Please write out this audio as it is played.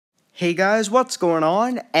Hey guys, what's going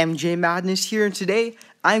on? MJ Madness here, and today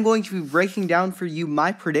I'm going to be breaking down for you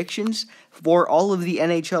my predictions for all of the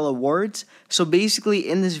NHL awards. So basically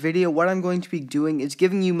in this video, what I'm going to be doing is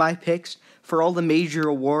giving you my picks for all the major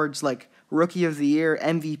awards like Rookie of the Year,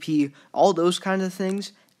 MVP, all those kind of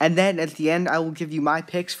things. And then at the end, I will give you my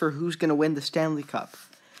picks for who's going to win the Stanley Cup.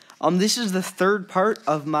 This is the third part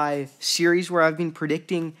of my series where I've been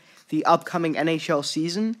predicting the upcoming NHL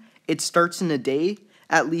season. It starts in a day,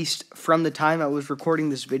 at least from the time I was recording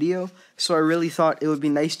this video, so I really thought it would be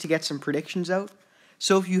nice to get some predictions out.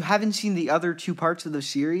 So if you haven't seen the other two parts of the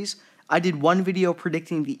series, I did one video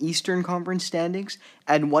predicting the Eastern Conference standings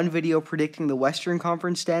and one video predicting the Western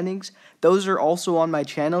Conference standings. Those are also on my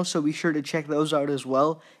channel, so be sure to check those out as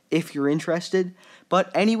well if you're interested.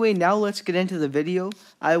 But anyway, now let's get into the video.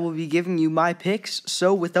 I will be giving you my picks,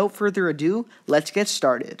 so without further ado, let's get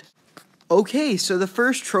started. Okay, so the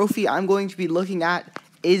first trophy I'm going to be looking at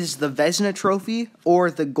is the Vezina Trophy,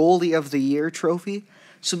 or the Goalie of the Year Trophy.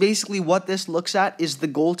 So basically what this looks at is the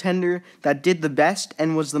goaltender that did the best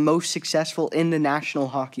and was the most successful in the National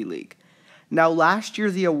Hockey League. Now last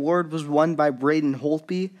year the award was won by Braden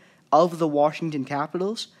Holtby of the Washington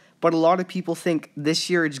Capitals, but a lot of people think this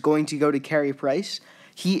year it's going to go to Carey Price.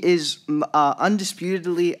 He is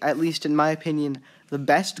undisputedly, at least in my opinion, the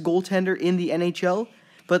best goaltender in the NHL,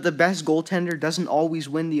 but the best goaltender doesn't always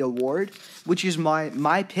win the award, which is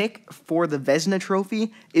my pick for the Vezina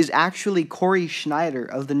Trophy is actually Corey Schneider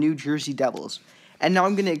of the New Jersey Devils. And now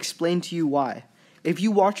I'm going to explain to you why. If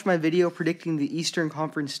you watched my video predicting the Eastern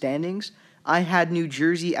Conference standings, I had New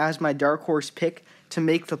Jersey as my dark horse pick to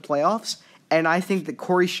make the playoffs, and I think that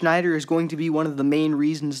Corey Schneider is going to be one of the main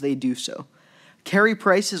reasons they do so. Carey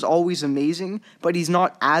Price is always amazing, but he's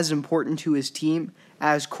not as important to his team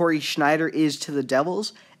as Corey Schneider is to the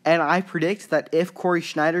Devils, and I predict that if Corey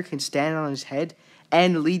Schneider can stand on his head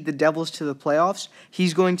and lead the Devils to the playoffs,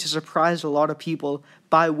 he's going to surprise a lot of people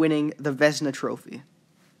by winning the Vezina Trophy.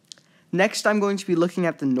 Next, I'm going to be looking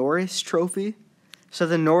at the Norris Trophy. So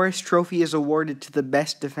the Norris Trophy is awarded to the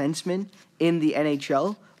best defenseman in the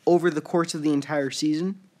NHL over the course of the entire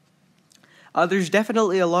season. There's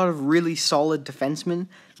definitely a lot of really solid defensemen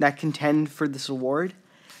that contend for this award.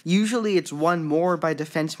 Usually it's won more by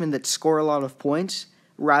defensemen that score a lot of points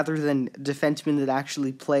rather than defensemen that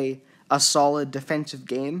actually play a solid defensive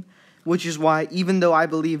game, which is why even though I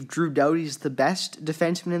believe Drew Doughty is the best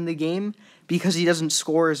defenseman in the game, because he doesn't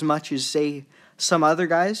score as much as, say, some other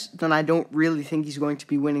guys, then I don't really think he's going to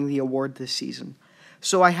be winning the award this season.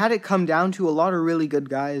 So I had it come down to a lot of really good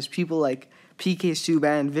guys, people like PK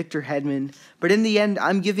Subban, Victor Hedman, but in the end,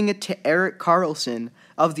 I'm giving it to Erik Karlsson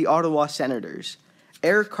of the Ottawa Senators.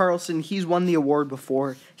 Erik Karlsson, he's won the award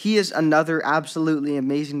before. He is another absolutely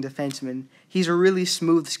amazing defenseman. He's a really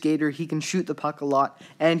smooth skater. He can shoot the puck a lot,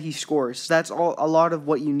 and he scores. So that's a lot of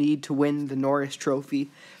what you need to win the Norris Trophy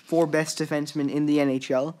for best defenseman in the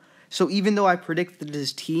NHL. So even though I predict that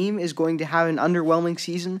his team is going to have an underwhelming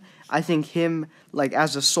season, I think him, like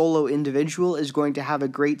as a solo individual, is going to have a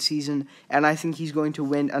great season, and I think he's going to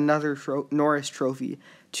win another Norris Trophy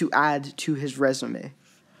to add to his resume.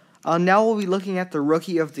 Now we'll be looking at the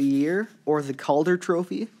Rookie of the Year, or the Calder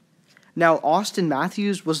Trophy. Now, Austin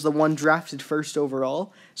Matthews was the one drafted first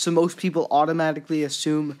overall, so most people automatically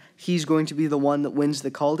assume he's going to be the one that wins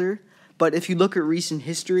the Calder. But if you look at recent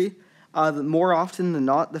history, more often than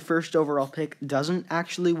not, the first overall pick doesn't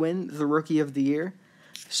actually win the Rookie of the Year.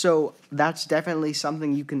 So that's definitely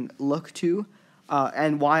something you can look to,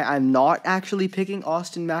 and why I'm not actually picking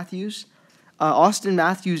Austin Matthews. Austin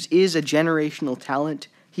Matthews is a generational talent.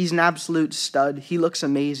 He's an absolute stud. He looks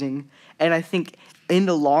amazing. And I think in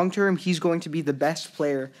the long term, he's going to be the best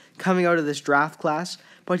player coming out of this draft class.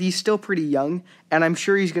 But he's still pretty young, and I'm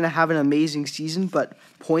sure he's going to have an amazing season. But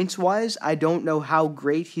points-wise, I don't know how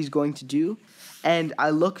great he's going to do. And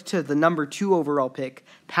I look to the number 2 overall pick,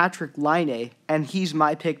 Patrik Laine, and he's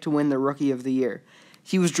my pick to win the Rookie of the Year.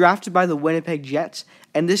 He was drafted by the Winnipeg Jets,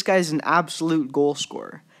 and this guy's an absolute goal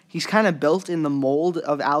scorer. He's kind of built in the mold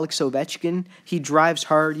of Alex Ovechkin. He drives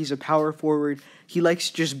hard. He's a power forward. He likes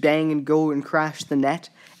to just bang and go and crash the net,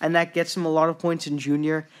 and that gets him a lot of points in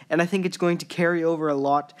junior, and I think it's going to carry over a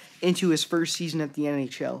lot into his first season at the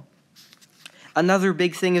NHL. Another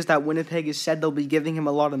big thing is that Winnipeg has said they'll be giving him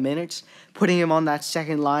a lot of minutes, putting him on that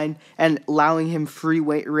second line, and allowing him free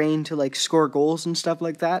reign to score goals and stuff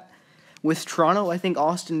like that. With Toronto, I think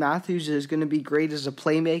Austin Matthews is going to be great as a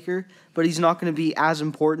playmaker, but he's not going to be as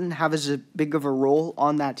important, have as big of a role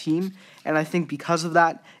on that team. And I think because of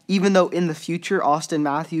that, even though in the future Austin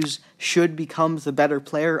Matthews should become the better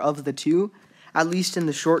player of the two, at least in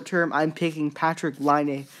the short term, I'm picking Patrik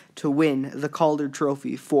Laine to win the Calder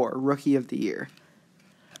Trophy for Rookie of the Year.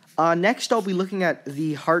 Next, I'll be looking at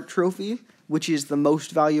the Hart Trophy, which is the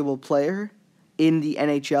most valuable player in the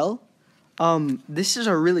NHL. This is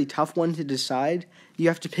a really tough one to decide. You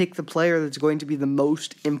have to pick the player that's going to be the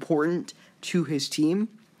most important to his team.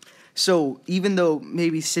 So even though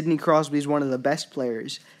maybe Sidney Crosby is one of the best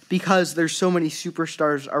players, because there's so many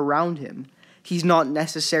superstars around him, he's not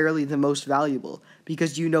necessarily the most valuable,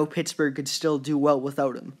 because Pittsburgh could still do well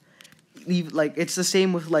without him. It's the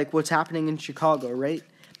same with what's happening in Chicago, right?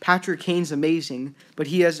 Patrick Kane's amazing, but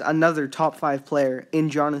he has another top 5 player in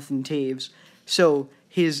Jonathan Toews, so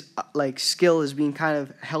his skill is being kind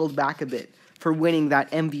of held back a bit for winning that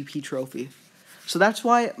MVP trophy. So that's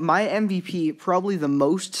why my MVP, probably the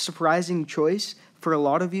most surprising choice for a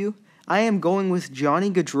lot of you, I am going with Johnny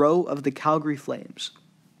Gaudreau of the Calgary Flames.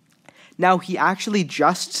 Now, he actually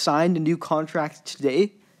just signed a new contract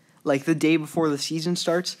today, the day before the season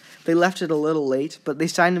starts. They left it a little late, but they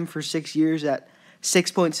signed him for 6 years at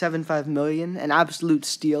 $6.75 million, an absolute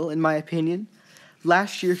steal, in my opinion.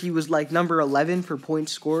 Last year, he was number 11 for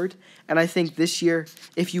points scored, and I think this year,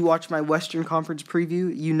 if you watch my Western Conference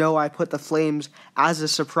preview, I put the Flames as a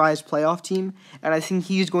surprise playoff team, and I think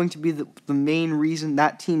he is going to be the main reason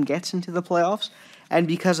that team gets into the playoffs, and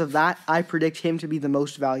because of that, I predict him to be the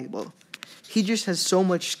most valuable. He just has so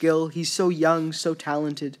much skill. He's so young, so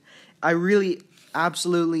talented. I really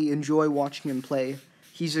absolutely enjoy watching him play.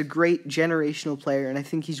 He's a great generational player, and I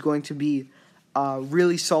think he's going to be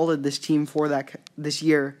really solid this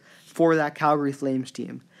year for that Calgary Flames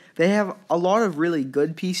team. They have a lot of really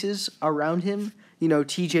good pieces around him.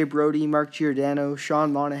 TJ Brodie, Mark Giordano,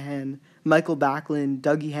 Sean Monahan, Michael Backlund,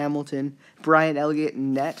 Dougie Hamilton, Brian Elliott,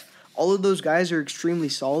 and net. All of those guys are extremely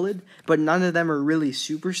solid, but none of them are really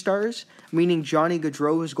superstars, meaning Johnny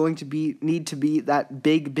Gaudreau is going to need to be that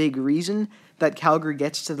big reason that Calgary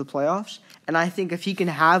gets to the playoffs. And I think if he can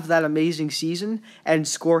have that amazing season and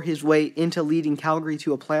score his way into leading Calgary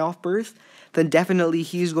to a playoff berth, then definitely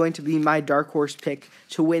he's going to be my dark horse pick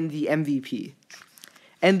to win the MVP.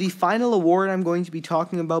 And the final award I'm going to be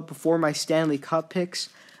talking about before my Stanley Cup picks,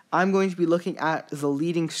 I'm going to be looking at the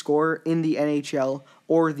leading scorer in the NHL,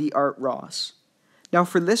 or the Art Ross. Now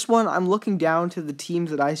for this one, I'm looking down to the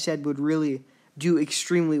teams that I said would really do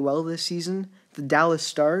extremely well this season, the Dallas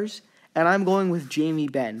Stars, and I'm going with Jamie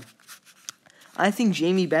Benn. I think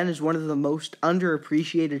Jamie Benn is one of the most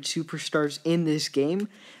underappreciated superstars in this game,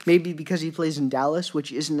 maybe because he plays in Dallas,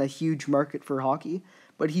 which isn't a huge market for hockey,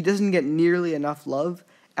 but he doesn't get nearly enough love,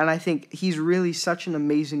 and I think he's really such an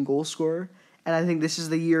amazing goal scorer, and I think this is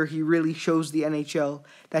the year he really shows the NHL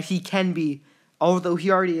that he can be, although he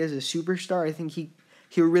already is a superstar, I think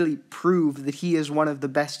he'll really prove that he is one of the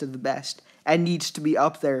best and needs to be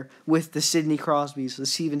up there with the Sidney Crosbys, the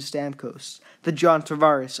Steven Stamkos, the John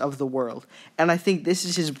Tavares of the world. And I think this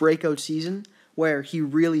is his breakout season where he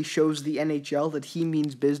really shows the NHL that he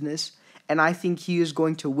means business, and I think he is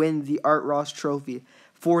going to win the Art Ross Trophy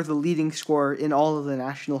for the leading scorer in all of the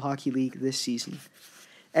National Hockey League this season.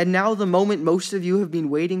 And now the moment most of you have been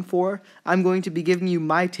waiting for, I'm going to be giving you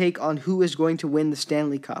my take on who is going to win the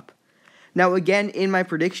Stanley Cup. Now again, in my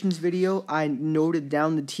predictions video, I noted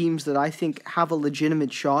down the teams that I think have a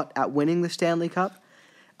legitimate shot at winning the Stanley Cup.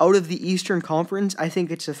 Out of the Eastern Conference, I think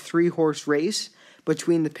it's a 3-horse race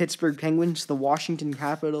between the Pittsburgh Penguins, the Washington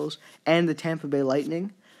Capitals, and the Tampa Bay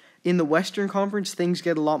Lightning. In the Western Conference, things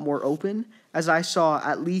get a lot more open, as I saw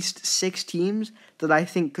at least 6 teams that I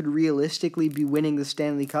think could realistically be winning the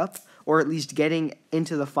Stanley Cup, or at least getting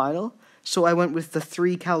into the final. So I went with the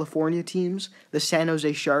 3 California teams, the San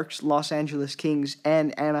Jose Sharks, Los Angeles Kings,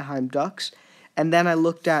 and Anaheim Ducks. And then I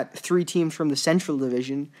looked at 3 teams from the Central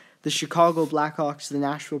Division, the Chicago Blackhawks, the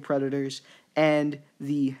Nashville Predators, and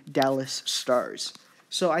the Dallas Stars.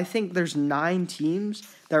 So I think there's 9 teams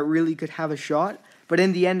that really could have a shot. But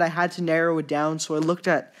in the end, I had to narrow it down, so I looked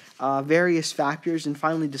at various factors and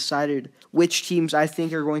finally decided which teams I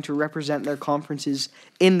think are going to represent their conferences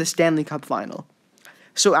in the Stanley Cup final.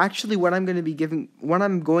 So actually, what I'm going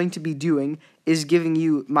to be doing is giving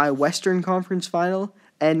you my Western Conference final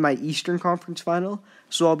and my Eastern Conference final.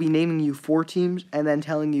 So I'll be naming you 4 teams and then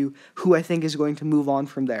telling you who I think is going to move on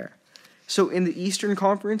from there. So in the Eastern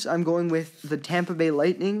Conference, I'm going with the Tampa Bay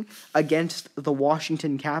Lightning against the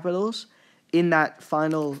Washington Capitals in that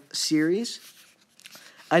final series.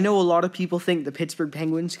 I know a lot of people think the Pittsburgh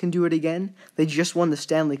Penguins can do it again. They just won the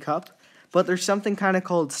Stanley Cup. But there's something kind of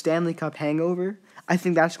called Stanley Cup hangover. I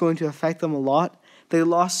think that's going to affect them a lot. They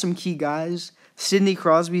lost some key guys. Sidney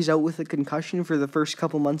Crosby's out with a concussion for the first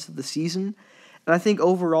couple months of the season. And I think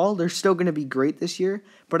overall, they're still going to be great this year,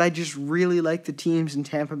 but I just really like the teams in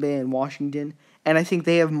Tampa Bay and Washington, and I think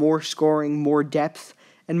they have more scoring, more depth,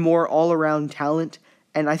 and more all-around talent,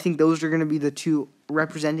 and I think those are going to be the two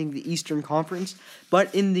representing the Eastern Conference.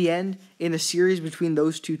 But in the end, in a series between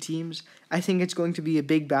those two teams, I think it's going to be a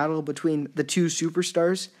big battle between the two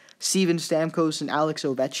superstars, Steven Stamkos and Alex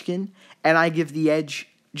Ovechkin, and I give the edge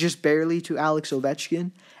just barely to Alex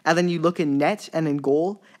Ovechkin. And then you look in net and in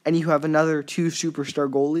goal, and you have another two superstar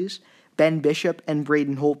goalies, Ben Bishop and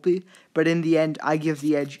Braden Holtby. But in the end, I give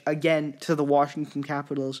the edge again to the Washington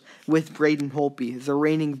Capitals with Braden Holtby, the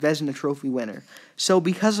reigning Vezina Trophy winner. So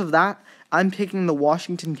because of that, I'm picking the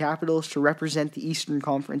Washington Capitals to represent the Eastern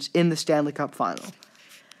Conference in the Stanley Cup Final.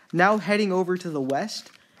 Now heading over to the West,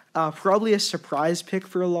 probably a surprise pick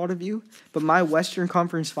for a lot of you, but my Western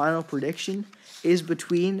Conference Final prediction is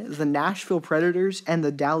between the Nashville Predators and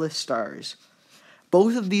the Dallas Stars.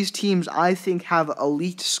 Both of these teams, I think, have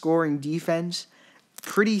elite scoring defense,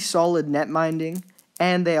 pretty solid net minding,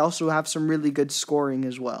 and they also have some really good scoring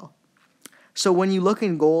as well. So when you look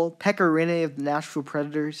in goal, Pekka Rinne of the Nashville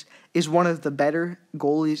Predators is one of the better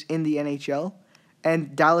goalies in the NHL.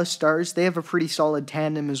 And Dallas Stars, they have a pretty solid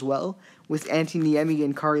tandem as well, with Antti Niemi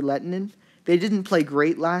and Kari Lehtinen. They didn't play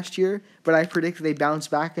great last year, but I predict they bounce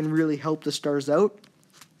back and really help the Stars out.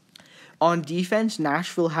 On defense,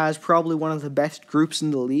 Nashville has probably one of the best groups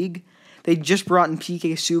in the league. They just brought in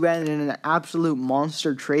PK Subban in an absolute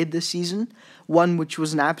monster trade this season, one which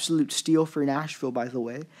was an absolute steal for Nashville, by the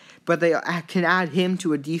way. But they can add him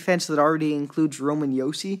to a defense that already includes Roman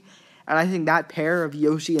Josi, and I think that pair of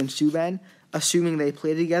Josi and Subban, assuming they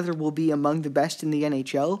play together, will be among the best in the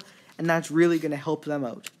NHL, and that's really going to help them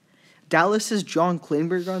out. Dallas's John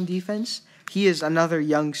Klingberg on defense, he is another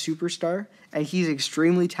young superstar, and he's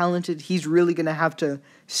extremely talented. He's really going to have to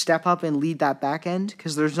step up and lead that back end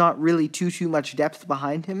because there's not really too much depth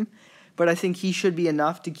behind him. But I think he should be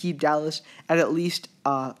enough to keep Dallas at least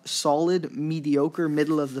a solid, mediocre,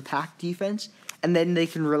 middle-of-the-pack defense, and then they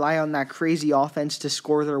can rely on that crazy offense to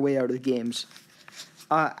score their way out of games.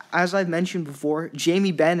 As I've mentioned before,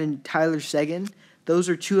 Jamie Benn and Tyler Seguin, those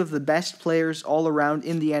are two of the best players all around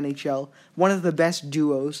in the NHL, one of the best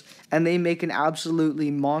duos, and they make an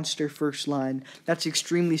absolutely monster first line that's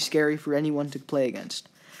extremely scary for anyone to play against.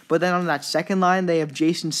 But then on that second line, they have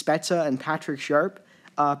Jason Spezza and Patrick Sharp,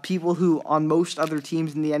 people who on most other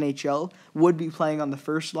teams in the NHL would be playing on the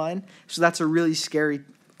first line. So that's a really scary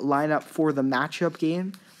lineup for the matchup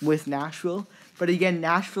game with Nashville. But again,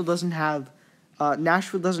 Nashville's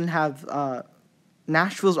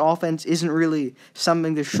offense isn't really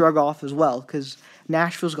something to shrug off as well, because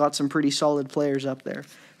Nashville's got some pretty solid players up there.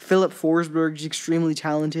 Philip Forsberg's extremely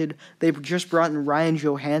talented. They just brought in Ryan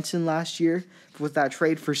Johansson last year with that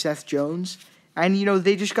trade for Seth Jones. And,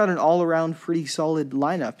 they just got an all-around pretty solid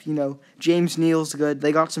lineup. James Neal's good.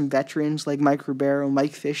 They got some veterans like Mike Ribeiro,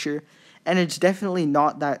 Mike Fisher. And it's definitely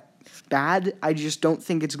not that bad. I just don't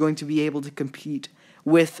think it's going to be able to compete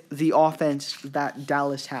with the offense that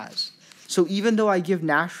Dallas has. So even though I give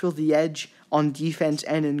Nashville the edge on defense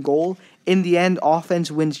and in goal, in the end, offense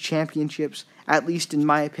wins championships, at least in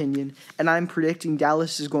my opinion, and I'm predicting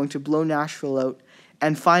Dallas is going to blow Nashville out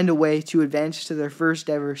and find a way to advance to their first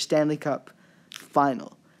ever Stanley Cup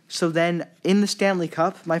final. So then, in the Stanley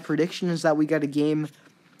Cup, my prediction is that we got a game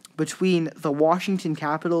between the Washington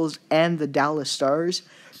Capitals and the Dallas Stars,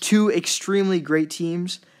 two extremely great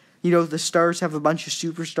teams. The Stars have a bunch of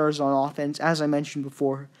superstars on offense, as I mentioned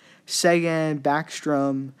before. Seguin,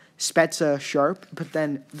 Backstrom, Spezza, Sharp, but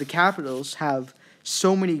then the Capitals have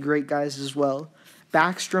so many great guys as well.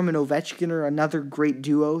 Backstrom and Ovechkin are another great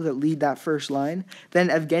duo that lead that first line. Then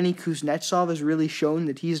Evgeny Kuznetsov has really shown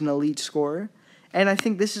that he's an elite scorer. And I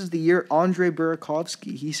think this is the year Andrei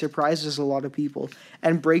Burakovsky, he surprises a lot of people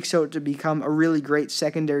and breaks out to become a really great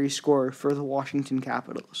secondary scorer for the Washington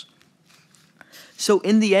Capitals. So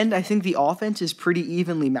in the end, I think the offense is pretty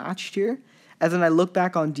evenly matched here. And then I look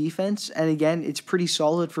back on defense, and again, it's pretty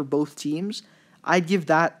solid for both teams. I'd give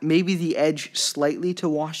that maybe the edge slightly to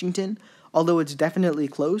Washington, although it's definitely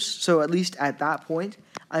close. So at least at that point,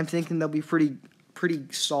 I'm thinking they'll be pretty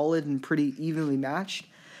solid and pretty evenly matched.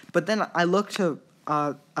 But then I look to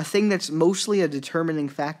a thing that's mostly a determining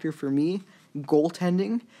factor for me,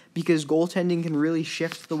 goaltending, because goaltending can really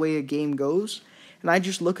shift the way a game goes. And I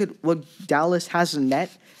just look at what Dallas has in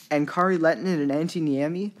net, and Kari Lehtinen and Antti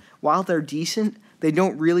Niemi, while they're decent, they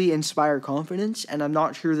don't really inspire confidence, and I'm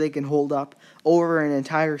not sure they can hold up over an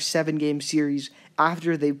entire 7-game series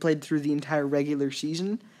after they've played through the entire regular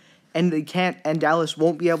season. And they can't, and Dallas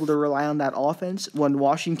won't be able to rely on that offense when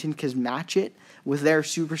Washington can match it with their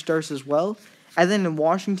superstars as well. And then in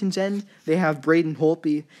Washington's end, they have Braden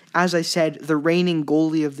Holtby, as I said, the reigning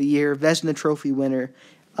goalie of the year, Vezina Trophy winner,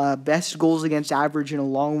 best goals against average in a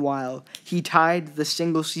long while. He tied the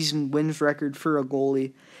single-season wins record for a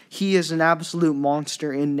goalie. He is an absolute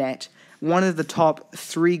monster in net. One of the top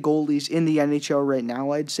 3 goalies in the NHL right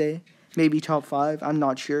now, I'd say. Maybe top 5, I'm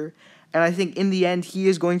not sure. And I think in the end, he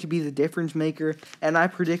is going to be the difference maker. And I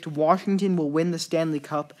predict Washington will win the Stanley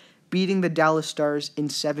Cup, beating the Dallas Stars in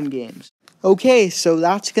 7 games. Okay, so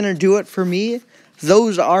that's going to do it for me.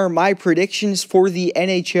 Those are my predictions for the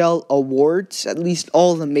NHL awards, at least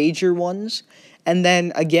all the major ones. And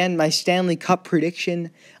then, again, my Stanley Cup prediction,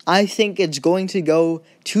 I think it's going to go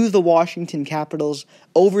to the Washington Capitals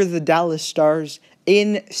over the Dallas Stars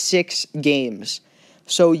in 6 games.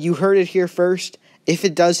 So you heard it here first. If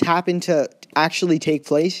it does happen to actually take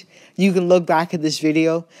place, you can look back at this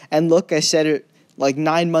video and look, I said it like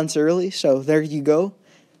 9 months early, so there you go.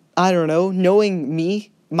 I don't know, knowing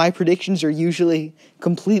me, my predictions are usually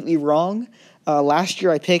completely wrong. Last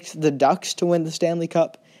year I picked the Ducks to win the Stanley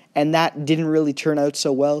Cup, and that didn't really turn out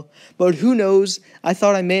so well. But who knows, I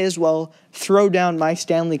thought I may as well throw down my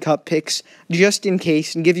Stanley Cup picks just in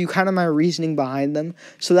case and give you kind of my reasoning behind them.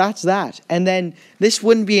 So that's that. And then this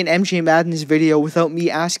wouldn't be an MJ Madness video without me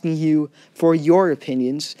asking you for your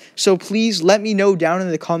opinions. So please let me know down in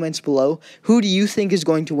the comments below, who do you think is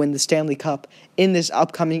going to win the Stanley Cup in this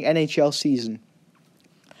upcoming NHL season?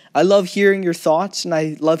 I love hearing your thoughts, and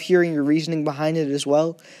I love hearing your reasoning behind it as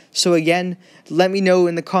well. So again, let me know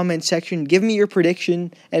in the comment section. Give me your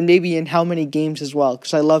prediction, and maybe in how many games as well,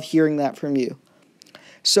 because I love hearing that from you.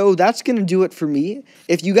 So that's going to do it for me.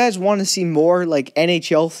 If you guys want to see more like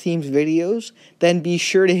NHL-themed videos, then be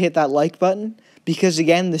sure to hit that like button. Because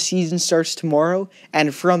again, the season starts tomorrow,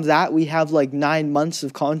 and from that we have like 9 months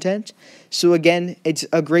of content. So again, it's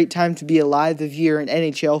a great time to be alive if you're an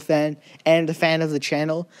NHL fan and a fan of the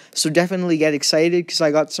channel. So definitely get excited, because I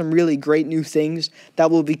got some really great new things that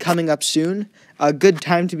will be coming up soon. A good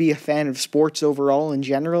time to be a fan of sports overall in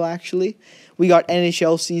general, actually. We got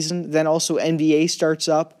NHL season, then also NBA starts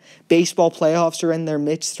up. Baseball playoffs are in their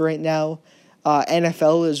midst right now.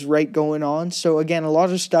 NFL is right going on. So again, a lot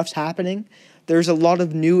of stuff's happening. There's a lot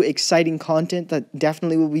of new exciting content that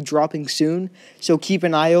definitely will be dropping soon, so keep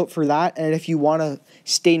an eye out for that, and if you want to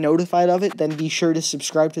stay notified of it, then be sure to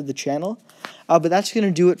subscribe to the channel. But that's going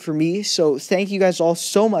to do it for me, so thank you guys all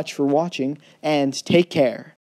so much for watching, and take care.